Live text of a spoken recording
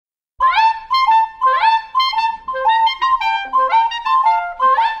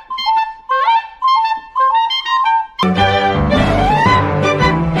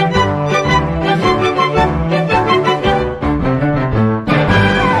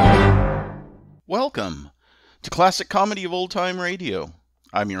Welcome to Classic Comedy of Old Time Radio.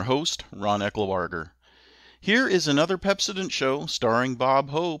 I'm your host, Ron Eckelbarger. Here is another Pepsodent show starring Bob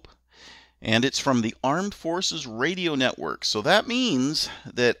Hope, and it's from the Armed Forces Radio Network. So that means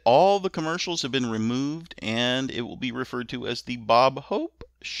that all the commercials have been removed, and it will be referred to as the Bob Hope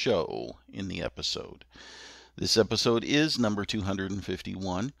Show in the episode. This episode is number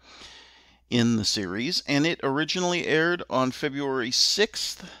 251 in the series, and it originally aired on February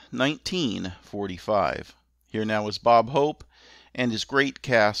 6th, 1945. Here now is Bob Hope and his great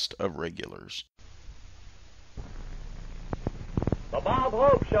cast of regulars. The Bob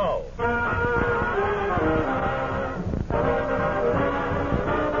Hope Show.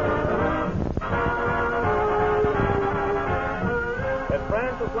 With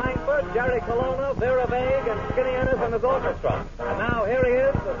Francis Langford, Jerry Colonna, Vera Vague, and Skinny Ennis and his orchestra. And now here he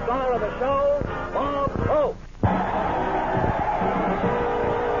is, the star of the show, Bob Hope.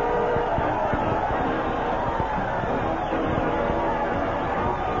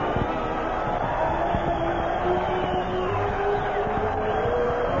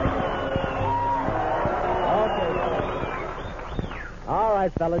 All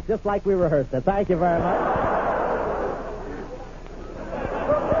right, fellas, just like we rehearsed it. Thank you very much.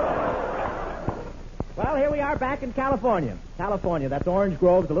 Well, here we are back in California. California, that's Orange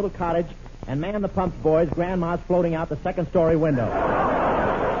Grove, the little cottage, and Man the Pumps boys, Grandma's floating out the second-story window.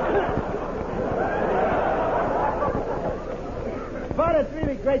 But it's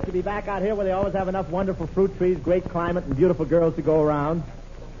really great to be back out here where they always have enough wonderful fruit trees, great climate, and beautiful girls to go around.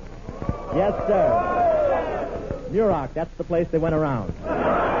 Yes, sir. Muroc, that's the place they went around.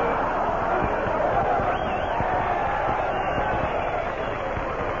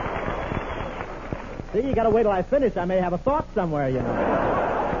 See, you gotta wait till I finish. I may have a thought somewhere, you know.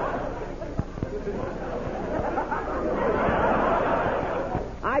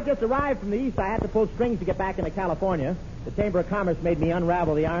 I just arrived from the east. I had to pull strings to get back into California. The Chamber of Commerce made me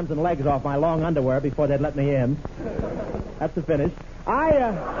unravel the arms and legs off my long underwear before they'd let me in. That's the finish.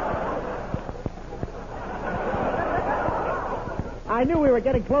 I knew we were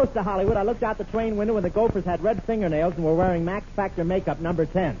getting close to Hollywood. I looked out the train window and the Gophers had red fingernails and were wearing Max Factor makeup number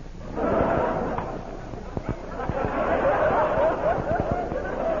 10.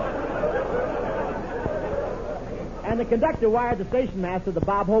 And the conductor wired the station master that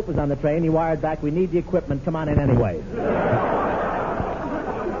Bob Hope was on the train. He wired back, "We need the equipment. Come on in anyway."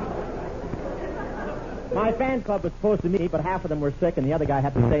 My fan club was supposed to meet, but half of them were sick and the other guy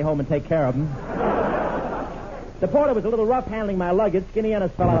had to stay home and take care of them. The porter was a little rough handling my luggage. Skinny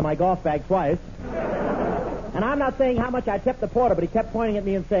Ennis fell out of my golf bag twice. And I'm not saying how much I tipped the porter, but he kept pointing at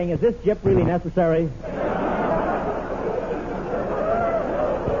me and saying, "Is this jip really necessary?"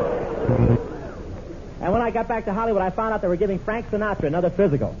 And when I got back to Hollywood, I found out they were giving Frank Sinatra another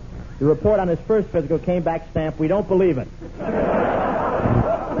physical. The report on his first physical came back stamped, "We don't believe it." I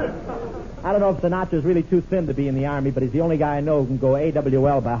don't know if Sinatra's really too thin to be in the Army, but he's the only guy I know who can go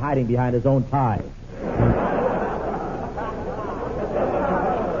AWL by hiding behind his own tie.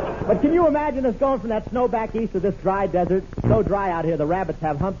 But can you imagine us going from that snow back east to this dry desert? So dry out here, the rabbits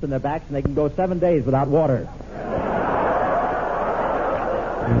have humps in their backs and they can go 7 days without water.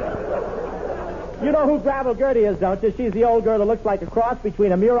 You know who Gravel Gertie is, don't you? She's the old girl that looks like a cross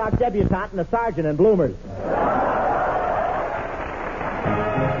between a Muroc debutante and a sergeant in Bloomers.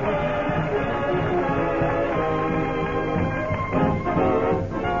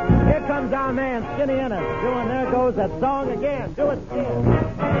 Here comes our man, Skinny Ennis, doing "There Goes That Song Again." Do it, Skinny.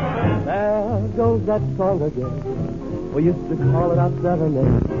 There goes that song again. We used to call it our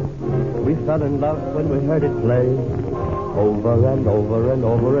 7-8. We fell in love when we heard it play, over and over and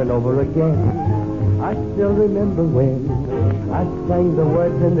over and over again. I still remember when I sang the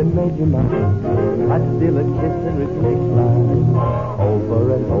words and it made you mine. I'd steal a kiss and replace mine,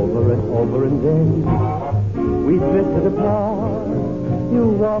 over and over and over, and then we drifted apart. You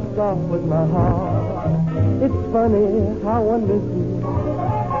walked off with my heart. It's funny how one listens,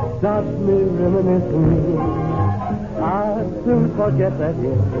 starts me reminiscing. I'll soon forget that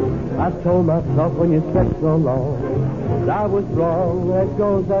hit. I told myself when you said so long that I was wrong. There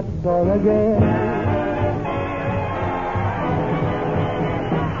goes that song again.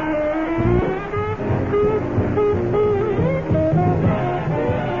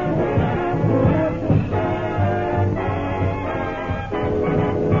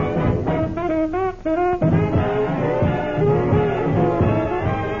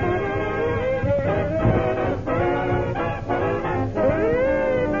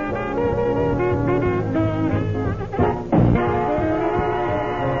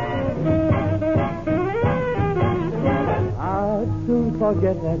 won't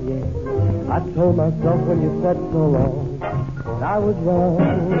forget that yet. I told myself when you said so long that I was wrong.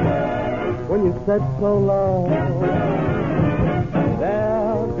 When you said so long,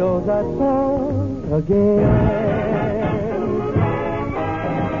 there goes that song again.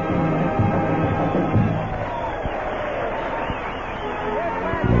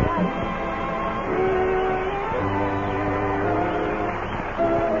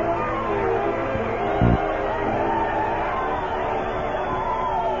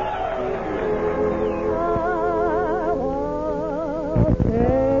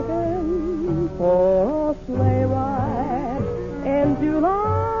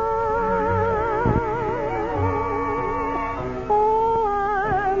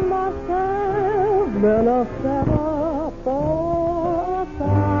 Been a setup for a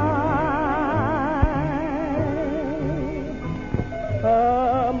sign.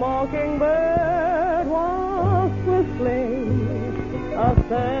 A mockingbird was whistling a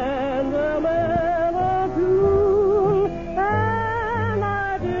sentimental tune, and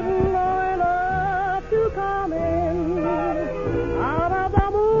I didn't know enough to come in out of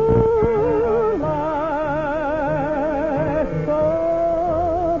the moonlight.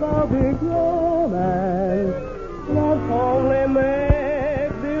 So the big romance was only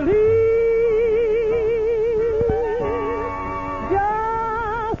make-believe,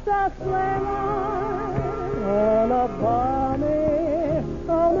 just a sleigh ride on a balmy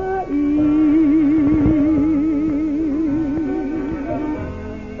summer eve.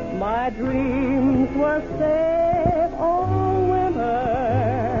 My dreams were safe all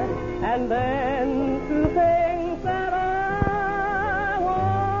winter, and then to think that I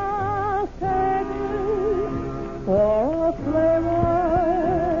was taken for a sleigh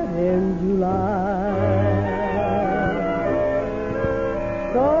ride in July.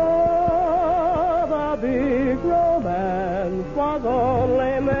 So the big romance was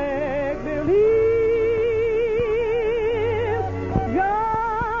only make-believe,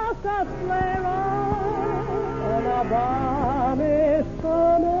 just a sleigh ride on a balmy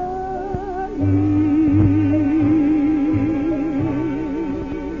summer eve.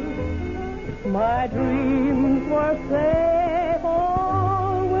 My dreams were safe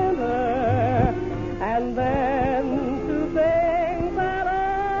all winter, and then to think that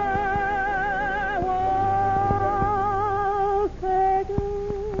I was taken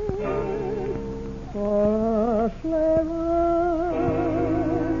for a sleigh ride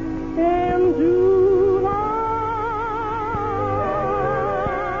in July.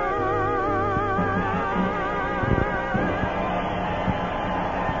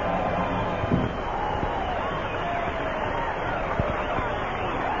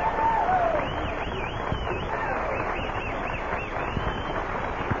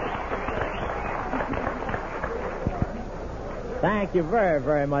 Thank you very,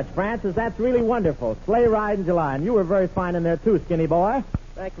 very much, Francis. That's really wonderful. Sleigh ride in July, and you were very fine in there, too, Skinny boy.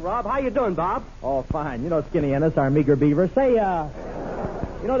 Thank you, Rob. How you doing, Bob? Oh, fine. You know Skinny Ennis, our meager beaver. Say, you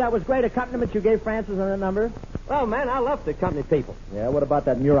know that was great accompaniment you gave Francis on that number? Well, man, I love to accompany people. Yeah, what about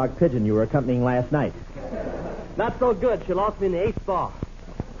that Muroc pigeon you were accompanying last night? Not so good. She lost me in the 8th bar.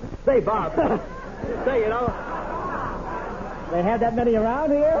 Say, Bob. Say, you know, They have that many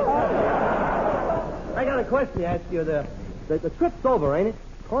around here? I got a question to ask you. The trip's over, ain't it?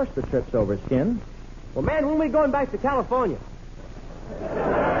 Of course the trip's over, Skin. Well, man, when we going back to California?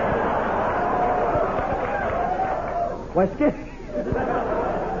 Why,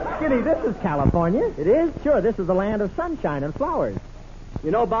 Skinny, this is California. It is? Sure, this is the land of sunshine and flowers.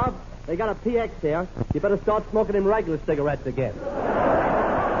 You know, Bob, they got a PX there. You better start smoking them regular cigarettes again.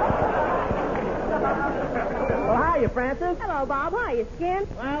 Well, how are you, Francis? Hello, Bob. How are you, Skin?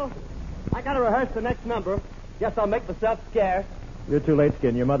 Well, I got to rehearse the next number. Guess I'll make myself scarce. You're too late,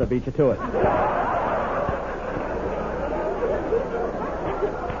 Skin. Your mother beat you to it.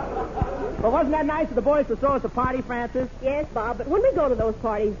 Well, wasn't that nice of the boys to throw us a party, Francis? Yes, Bob, but when we go to those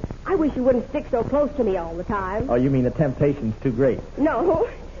parties, I wish you wouldn't stick so close to me all the time. Oh, you mean the temptation's too great? No,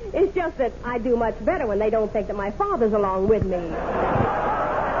 it's just that I do much better when they don't think that my father's along with me.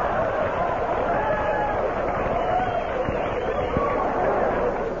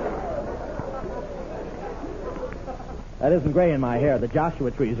 That isn't gray in my hair. The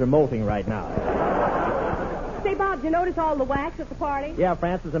Joshua trees are molting right now. Say, Bob, did you notice all the wax at the party? Yeah,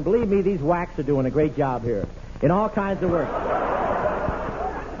 Francis, and believe me, these whacks are doing a great job here. In all kinds of work.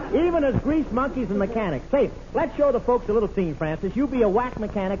 Even as grease monkeys and mechanics. Say, let's show the folks a little scene, Francis. You be a whack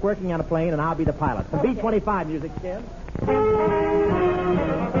mechanic working on a plane, and I'll be the pilot. Some B-25 music, Skin.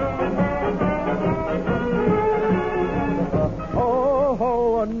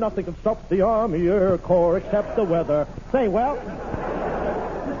 Oh, nothing can stop the Army Air Corps except the weather. Say, well...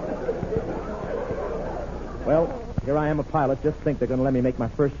 Well, here I am a pilot. Just think they're going to let me make my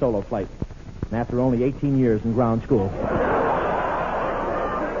first solo flight. And after only 18 years in ground school.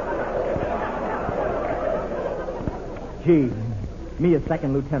 Gee, me a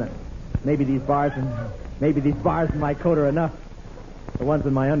second lieutenant. Maybe these bars in my coat are enough. The ones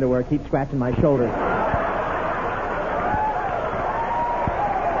in my underwear keep scratching my shoulders.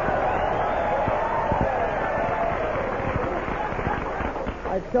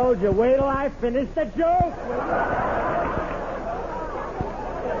 I told you, wait till I finish the joke.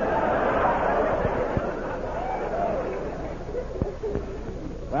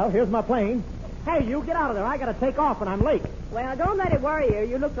 Well, here's my plane. Hey, you get out of there. I got to take off and I'm late. Well, don't let it worry you.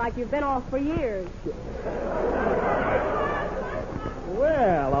 You look like you've been off for years.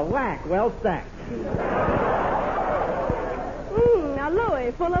 Well, a whack well stacked. A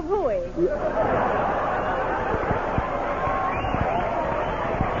Louis full of hooey.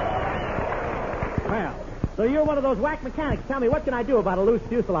 Well, so you're one of those whack mechanics. Tell me, what can I do about a loose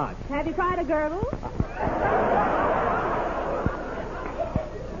fuselage? Have you tried a girdle?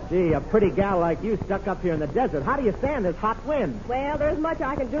 Gee, a pretty gal like you stuck up here in the desert. How do you stand this hot wind? Well, there's much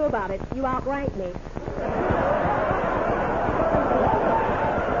I can do about it. You outrank me.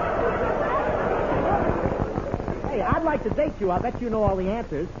 Hey, I'd like to date you. I bet you know all the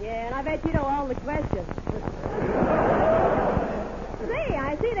answers. Yeah, and I bet you know all the questions. Say,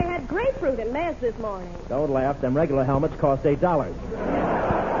 I see they had grapefruit in mess this morning. Don't laugh. Them regular helmets cost $8.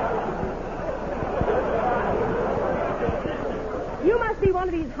 You must be one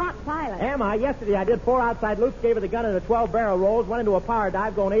of these hot pilots. Am I? Yesterday I did 4 outside loops, gave her the gun in a 12-barrel rolls, went into a power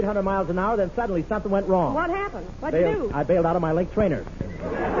dive going 800 miles an hour, then suddenly something went wrong. What happened? What'd you do? I bailed out of my link trainer.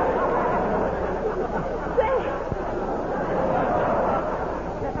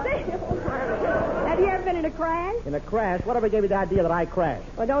 Have you ever been in a crash? In a crash? Whatever gave you the idea that I crashed?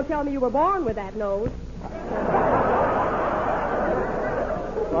 Well, don't tell me you were born with that nose.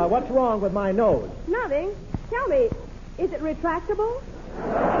 What's wrong with my nose? Nothing. Tell me, is it retractable?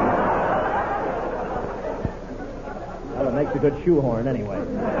 Well, it makes a good shoehorn anyway.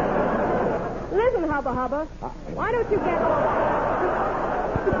 Listen, Hubba Hubba. Why don't you get...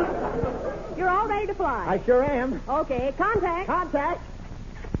 You're all ready to fly. I sure am. Okay, contact. Contact.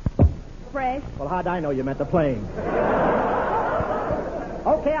 Fresh. Well, how'd I know you meant the plane?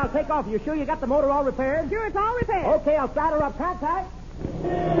 Okay, I'll take off. You sure you got the motor all repaired? Sure, it's all repaired. Okay, I'll start her up. Contact.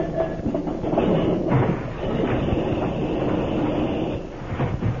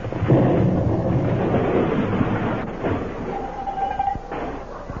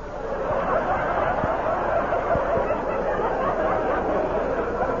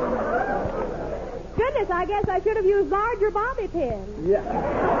 Goodness, I guess I should have used larger bobby pins. Yeah.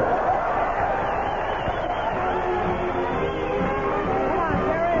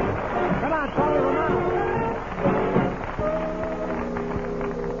 Come on, follow them out.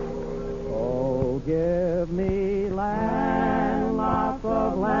 Oh, give me land, lots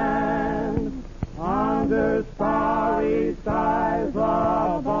of land, under starry skies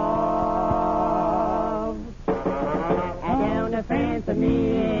above. And don't fence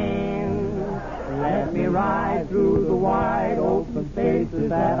me in, let me ride through the wide open spaces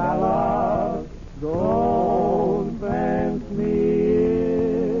that I love. Don't fence me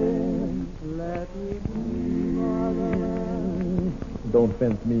in, let me be. Don't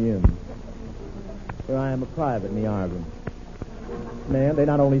fence me in. Here I am a private in the Arvin. Man, they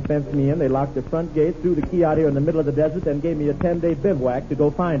not only fenced me in, they locked the front gate, threw the key out here in the middle of the desert, then gave me a 10-day bivouac to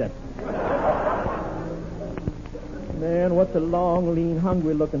go find it. Man, what's a long, lean,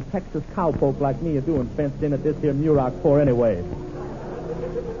 hungry-looking Texas cowpoke like me doing fenced in at this here Muroc for anyway?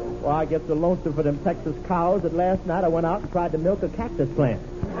 Well, I get so lonesome for them Texas cows that last night I went out and tried to milk a cactus plant.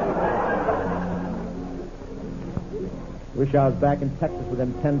 Wish I was back in Texas with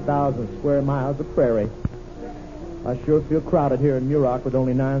them 10,000 square miles of prairie. I sure feel crowded here in Muroc with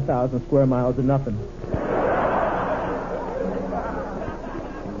only 9,000 square miles of nothing.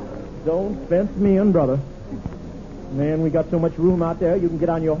 Don't fence me in, brother. Man, we got so much room out there, you can get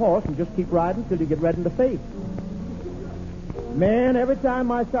on your horse and just keep riding till you get red in the face. Man, every time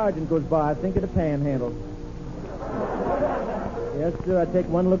my sergeant goes by, I think of the panhandle. Yes, sir, I take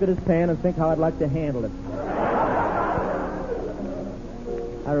one look at his pan and think how I'd like to handle it.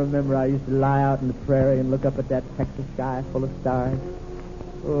 I remember I used to lie out in the prairie and look up at that Texas sky full of stars.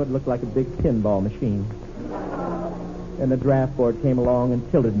 Oh, it looked like a big pinball machine. Then the draft board came along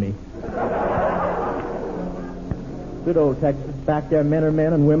and tilted me. Good old Texas. Back there, men are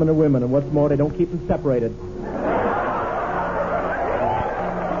men and women are women. And what's more, they don't keep them separated.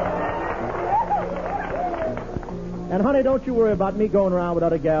 And, honey, don't you worry about me going around with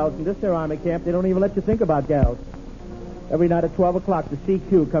other gals. In this here army camp, they don't even let you think about gals. Every night at 12 o'clock, the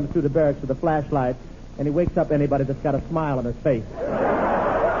CQ comes through the barracks with a flashlight, and he wakes up anybody that's got a smile on his face.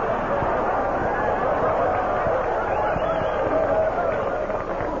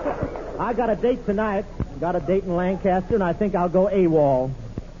 I got a date tonight. Got a date in Lancaster, and I think I'll go AWOL.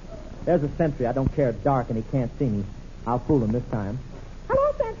 There's a sentry. I don't care. It's dark, and he can't see me. I'll fool him this time.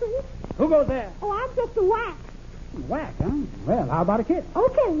 Hello, Sentry. Who goes there? Oh, I'm just a whack. Whack, huh? Well, how about a kiss?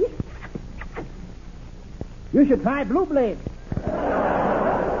 Okay. You should try Blue Blade.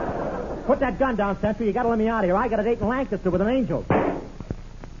 Put that gun down, Sentry. You got to let me out of here. I got a date in Lancaster with an angel.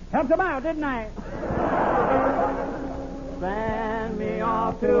 Helped him out, didn't I? Send me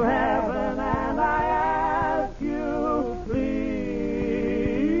off to heaven, and I ask you, please.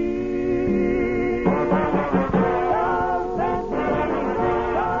 Don't send me,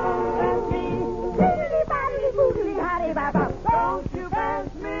 don't you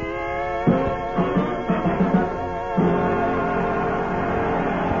fence me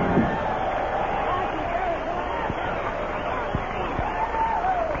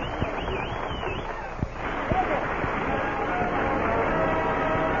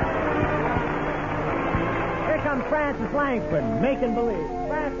Francis Langford, making believe.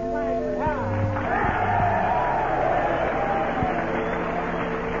 Francis Langford, I'm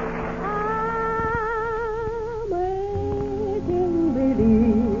making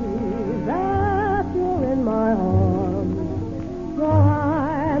believe that you're in my arms. For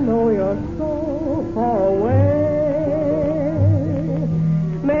I know you're so far away.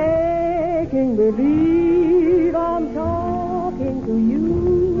 Making believe I'm talking to you.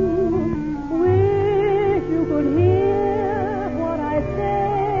 Hear what I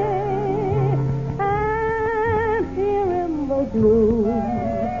say, and here in the gloom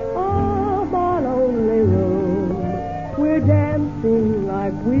of our lonely room, we're dancing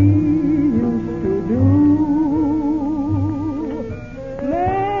like we used to do,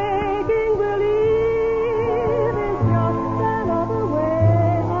 making believe is just another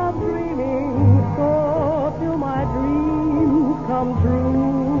way of dreaming, so till my dreams come true.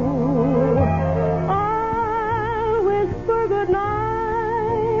 Good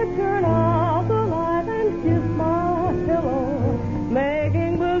night, turn off the light and kiss my pillow,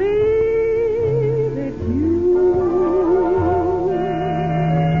 making believe it's you.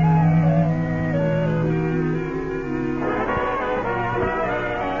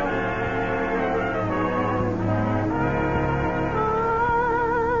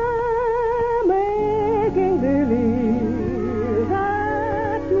 I'm making believe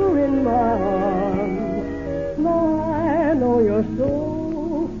that you're in my arms. No, I know you're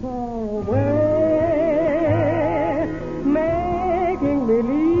so far away, making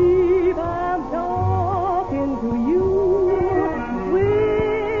believe I'm talking to you.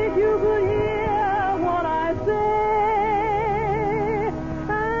 Wish you could hear what I say,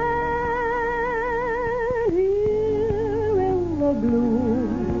 and here in the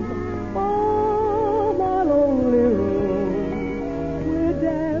gloom of my lonely room, we're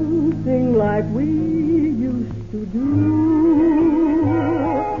dancing like we used to do,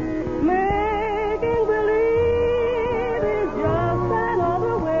 making believe is just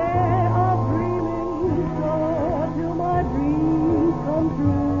another way of dreaming, so till my dreams come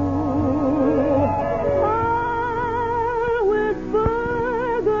true. I'll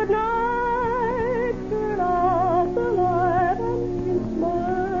whisper good night, turn off the light and kiss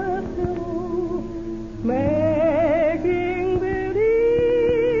my pillow, making believe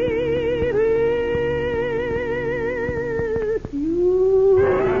it's you.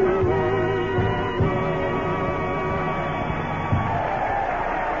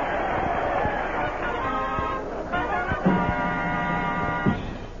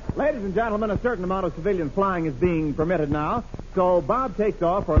 Ladies and gentlemen, a certain amount of civilian flying is being permitted now, so Bob takes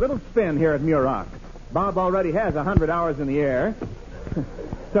off for a little spin here at Muroc. Bob already has 100 hours in the air.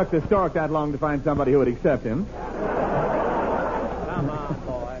 Took the stork that long to find somebody who would accept him. Come on,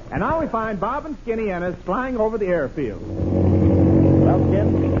 boy. And now we find Bob and Skinny Ennis flying over the airfield. Well,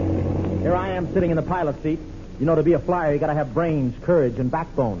 Skin, here I am sitting in the pilot seat. You know, to be a flyer, you got to have brains, courage, and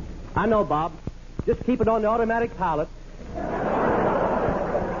backbone. I know, Bob. Just keep it on the automatic pilot.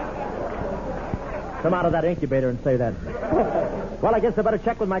 Come out of that incubator and say that. Well, I guess I better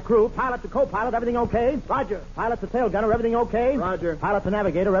check with my crew. Pilot to co-pilot, everything okay? Roger. Pilot to tail gunner, everything okay? Roger. Pilot to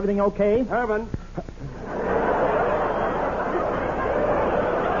navigator, everything okay? Herman.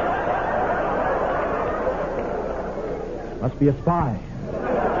 Must be a spy.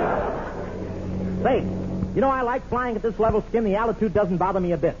 Say, you know I like flying at this level, Skin. The altitude doesn't bother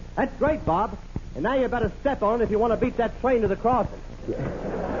me a bit. That's great, Bob. And now you better step on it if you want to beat that train to the crossing.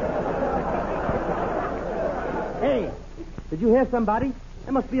 Hey, did you hear somebody?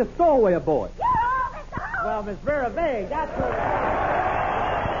 There must be a stowaway aboard. Well, Miss Vera Vague, that's what...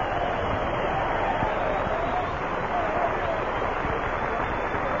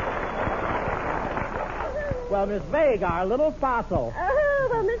 Well, Miss Vague, our little fossil. Oh,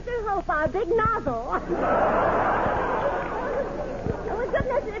 well, Mr. Hope, our big nozzle. Oh,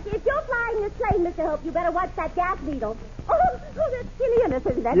 goodness, if you're flying this plane, Mr. Hope, you better watch that gas needle. Oh, that's silly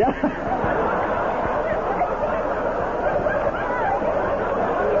innocent, isn't it? Yeah.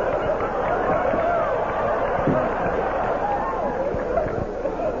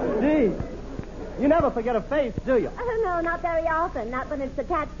 Gee, you never forget a face, do you? Oh, no, not very often. Not when it's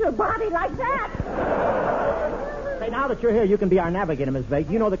attached to a body like that. Say, now that you're here, you can be our navigator, Miss Vague.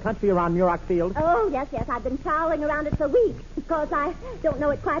 You know the country around Muroc Field? Oh, yes. I've been prowling around it for weeks because I don't know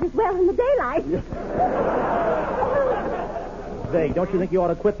it quite as well in the daylight. Vague, don't you think you ought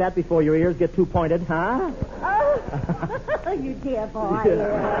to quit that before your ears get too pointed, huh? Oh, you dear boy.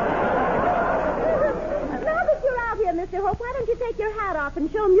 Now that you're out here, Mr. Hope, why don't you take your hat off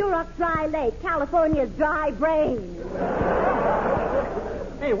and show Muroc's dry lake, California's dry brain?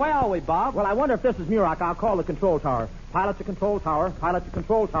 Hey, where are we, Bob? Well, I wonder if this is Muroc. I'll call the control tower. Pilot to control tower. Pilot to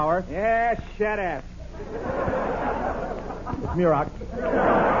control tower. Yeah, shut up. It's Muroc.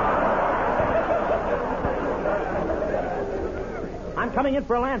 I'm coming in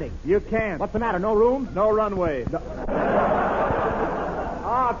for a landing. You can't. What's the matter? No room? No runway.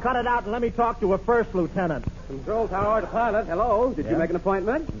 Oh, cut it out and let me talk to a first lieutenant. Control tower to pilot. Hello. Did you make an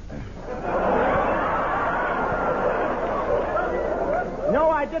appointment? No,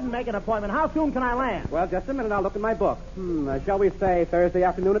 I didn't make an appointment. How soon can I land? Well, just a minute. I'll look at my book. Shall we say Thursday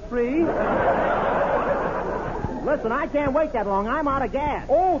afternoon at 3? Listen, I can't wait that long. I'm out of gas.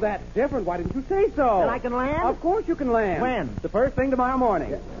 Oh, that's different. Why didn't you say so? Then I can land? Of course you can land. When? The first thing tomorrow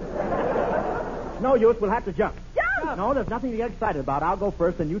morning. No use. We'll have to jump. Jump! No, there's nothing to get excited about. I'll go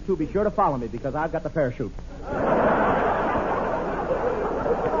first, and you two be sure to follow me because I've got the parachute.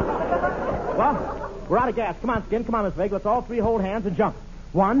 Well, we're out of gas. Come on, Skin. Come on, Miss Vague. Let's all three hold hands and jump.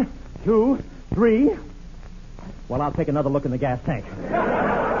 1, 2, 3. Well, I'll take another look in the gas tank.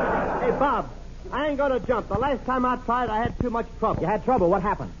 Hey, Bob, I ain't going to jump. The last time I tried, I had too much trouble. You had trouble. What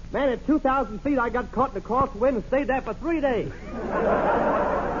happened? Man, at 2,000 feet, I got caught in a crosswind and stayed there for 3 days.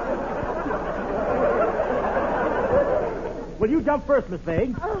 Will you jump first, Miss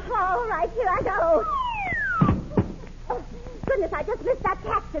Vague? Oh, all right, here I go. Oh, goodness, I just missed that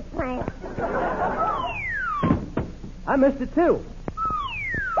cactus plant. I missed it, too.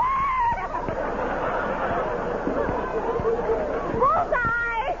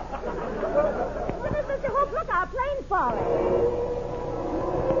 Bullseye! Goodness, Mr. Hope, look, our plane's falling.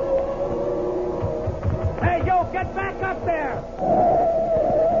 Hey, yo, get back up there.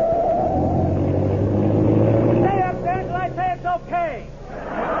 Stay up there until I say it's okay.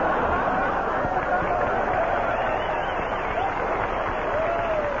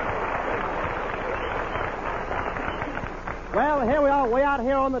 Well, here we are, way out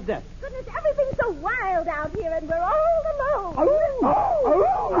here on the deck. Goodness, everything's so wild out here, and we're all alone.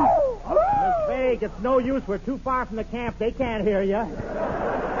 Miss Vague, it's no use. We're too far from the camp. They can't hear you.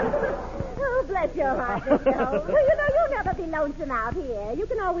 Oh, bless your heart, Mr. Hope. Well, you know, you'll never be lonesome out here. You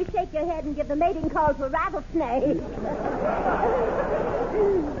can always shake your head and give the mating call to rattlesnakes.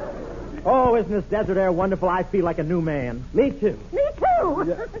 Oh, isn't this desert air wonderful? I feel like a new man. Me too. Me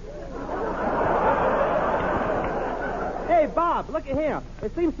too. Hey, Bob, look at here. There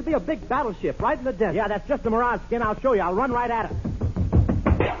seems to be a big battleship right in the desert. Yeah, that's just a mirage, Skin. I'll show you. I'll run right at it.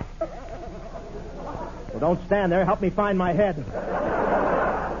 Well, don't stand there. Help me find my head.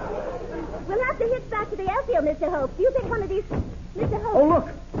 We'll have to hitch back to the airfield, Mr. Hope. Do you think one of these... Mr. Hope... Oh, look.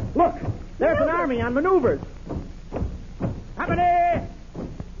 Look. There's an army on maneuvers. Company!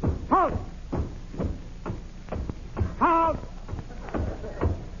 Halt! Halt!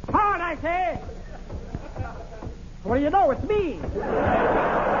 Halt, I say! What do you know? It's me.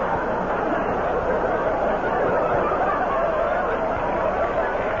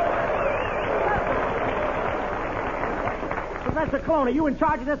 Professor Cologne, are you in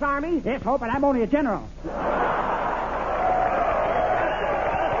charge of this army? Yes, Hope, and I'm only a general.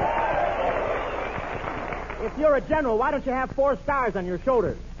 If you're a general, why don't you have 4 stars on your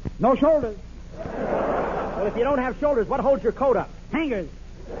shoulders? No shoulders. Well, if you don't have shoulders, what holds your coat up? Hangers.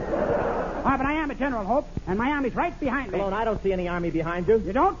 Oh, but I am a general, Hope, and my army's right behind me. Cologne, I don't see any army behind you.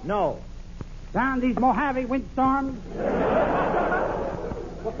 You don't? No. Down these Mojave windstorms.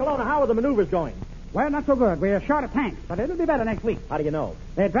 Well, Cologne, how are the maneuvers going? Well, not so good. We're short of tanks, but it'll be better next week. How do you know?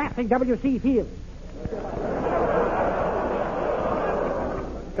 They're drafting W.C. Fields.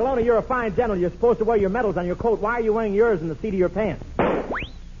 Kelowna, you're a fine general. You're supposed to wear your medals on your coat. Why are you wearing yours in the seat of your pants?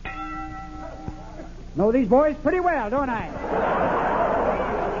 Know these boys pretty well, don't I?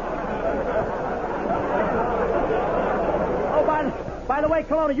 Oh, by the way,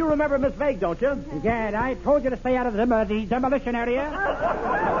 Kelowna, you remember Miss Vague, don't you? Gad, I told you to stay out of the demolition area.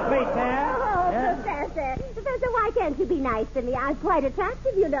 Wait there. Oh, Yeah. Professor. Professor, why can't you be nice to me? I'm quite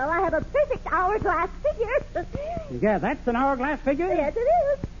attractive, you know. I have a perfect hourglass figure. Yeah, that's an hourglass figure? Yes, it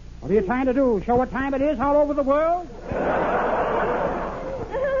is. What are you trying to do? Show what time it is all over the world?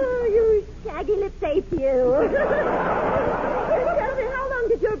 Oh, you shaggy-lipped ape, you. Tell me, how long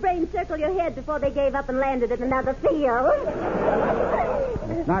did your brain circle your head before they gave up and landed in another field?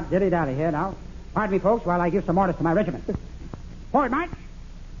 It's not dilly-dally here now. Pardon me, folks, while I give some orders to my regiment. Forward march.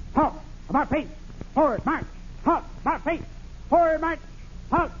 Halt. About face. Forward march. Halt. About face. Forward march.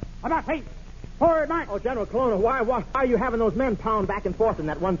 Halt. About face. Forward march. Oh, General Kelowna, why are you having those men pound back and forth in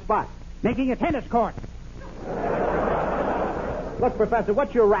that one spot? Making a tennis court. Look, Professor,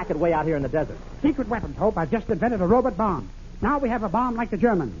 what's your racket way out here in the desert? Secret weapons, Hope. I've just invented a robot bomb. Now we have a bomb like the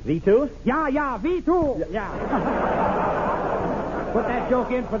Germans. V2? Yeah, V2. Yeah. Put that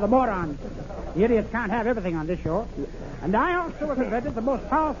joke in for the morons. The idiots can't have everything on this show. And I also have invented the most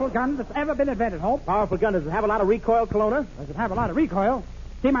powerful gun that's ever been invented, Hope. Powerful gun. Does it have a lot of recoil, Kelowna? Does it have a lot of recoil?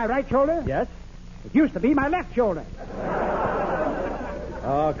 See my right shoulder? Yes. It used to be my left shoulder.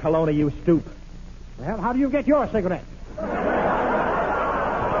 Oh, Kelowna, you stoop. Well, how do you get your cigarette?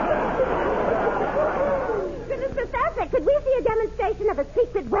 Goodness, Professor, could we see a demonstration of a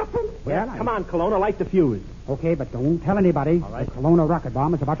secret weapon? Well, Come on, Kelowna, light the fuse. Okay, but don't tell anybody. All right. The Kelowna rocket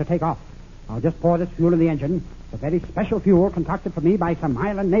bomb is about to take off. I'll just pour this fuel in the engine. It's a very special fuel concocted for me by some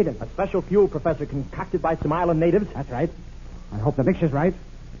island natives. A special fuel, Professor, concocted by some island natives? That's right. I hope the mixture's right.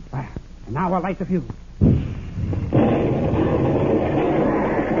 Ah, and now I'll light the fuse.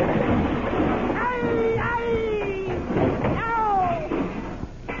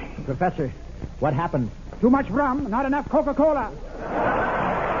 Professor, what happened? Too much rum, not enough Coca-Cola.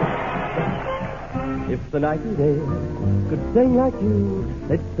 If the nightingale could sing like you,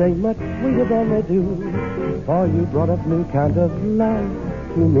 they'd sing much sweeter than they do. For you brought a new kind of love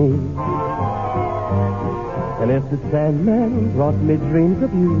to me. And if the Sandman brought me dreams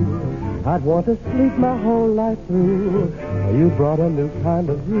of you, I'd want to sleep my whole life through. For you brought a new kind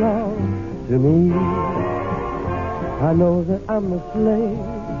of love to me. I know that I'm a slave,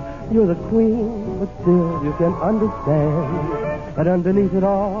 you're the queen, but still you can understand that underneath it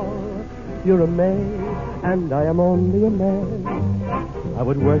all, you're a maid, and I am only a man. I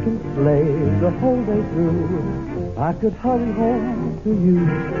would work and slave the whole day through. I could hurry home to you,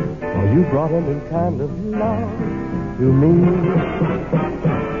 for you brought a new kind of love to me.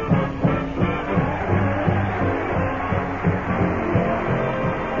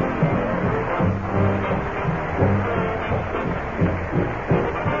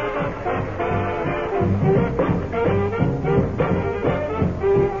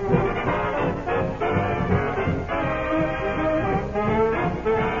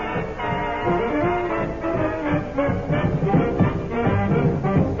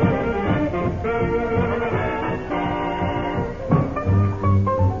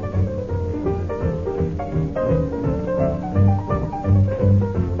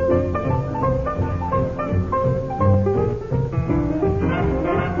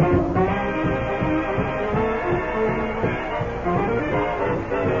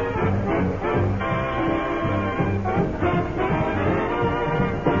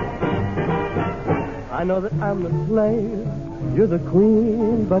 I know that I'm the slave, you're the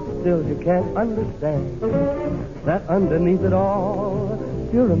queen, but still you can't understand that underneath it all,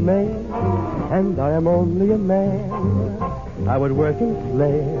 you're a maid, and I am only a man. I would work and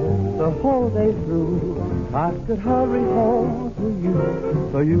slave the whole day through. I could hurry home to you,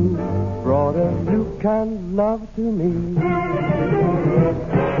 so you brought a new kind of love to me.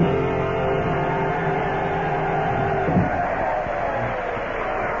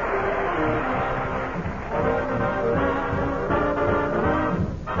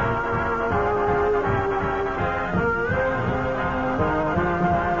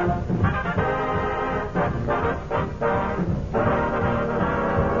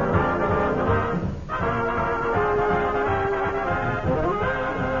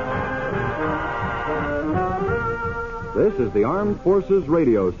 This is the Armed Forces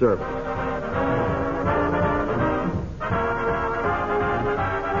Radio Service.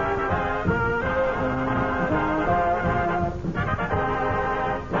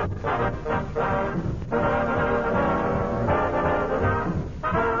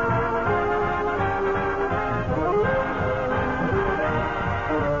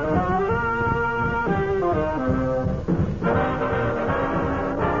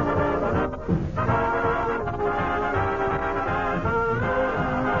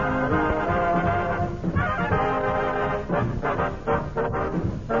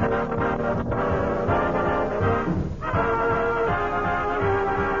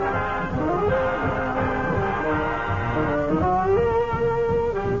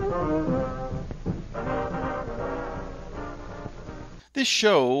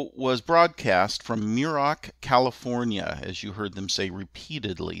 show was broadcast from Muroc, California, as you heard them say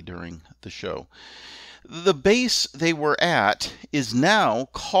repeatedly during the show. The base they were at is now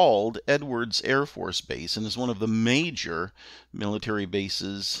called Edwards Air Force Base and is one of the major military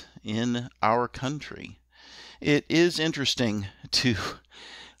bases in our country. It is interesting to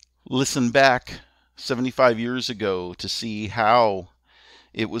listen back 75 years ago to see how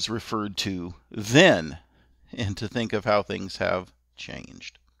it was referred to then and to think of how things have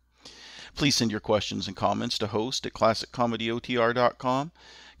changed. Please send your questions and comments to host@classiccomedyotr.com.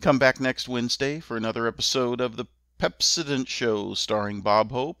 Come back next Wednesday for another episode of the Pepsodent Show starring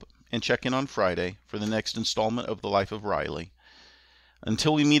Bob Hope, and check in on Friday for the next installment of The Life of Riley.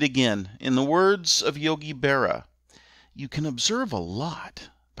 Until we meet again, in the words of Yogi Berra, you can observe a lot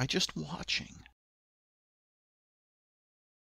by just watching.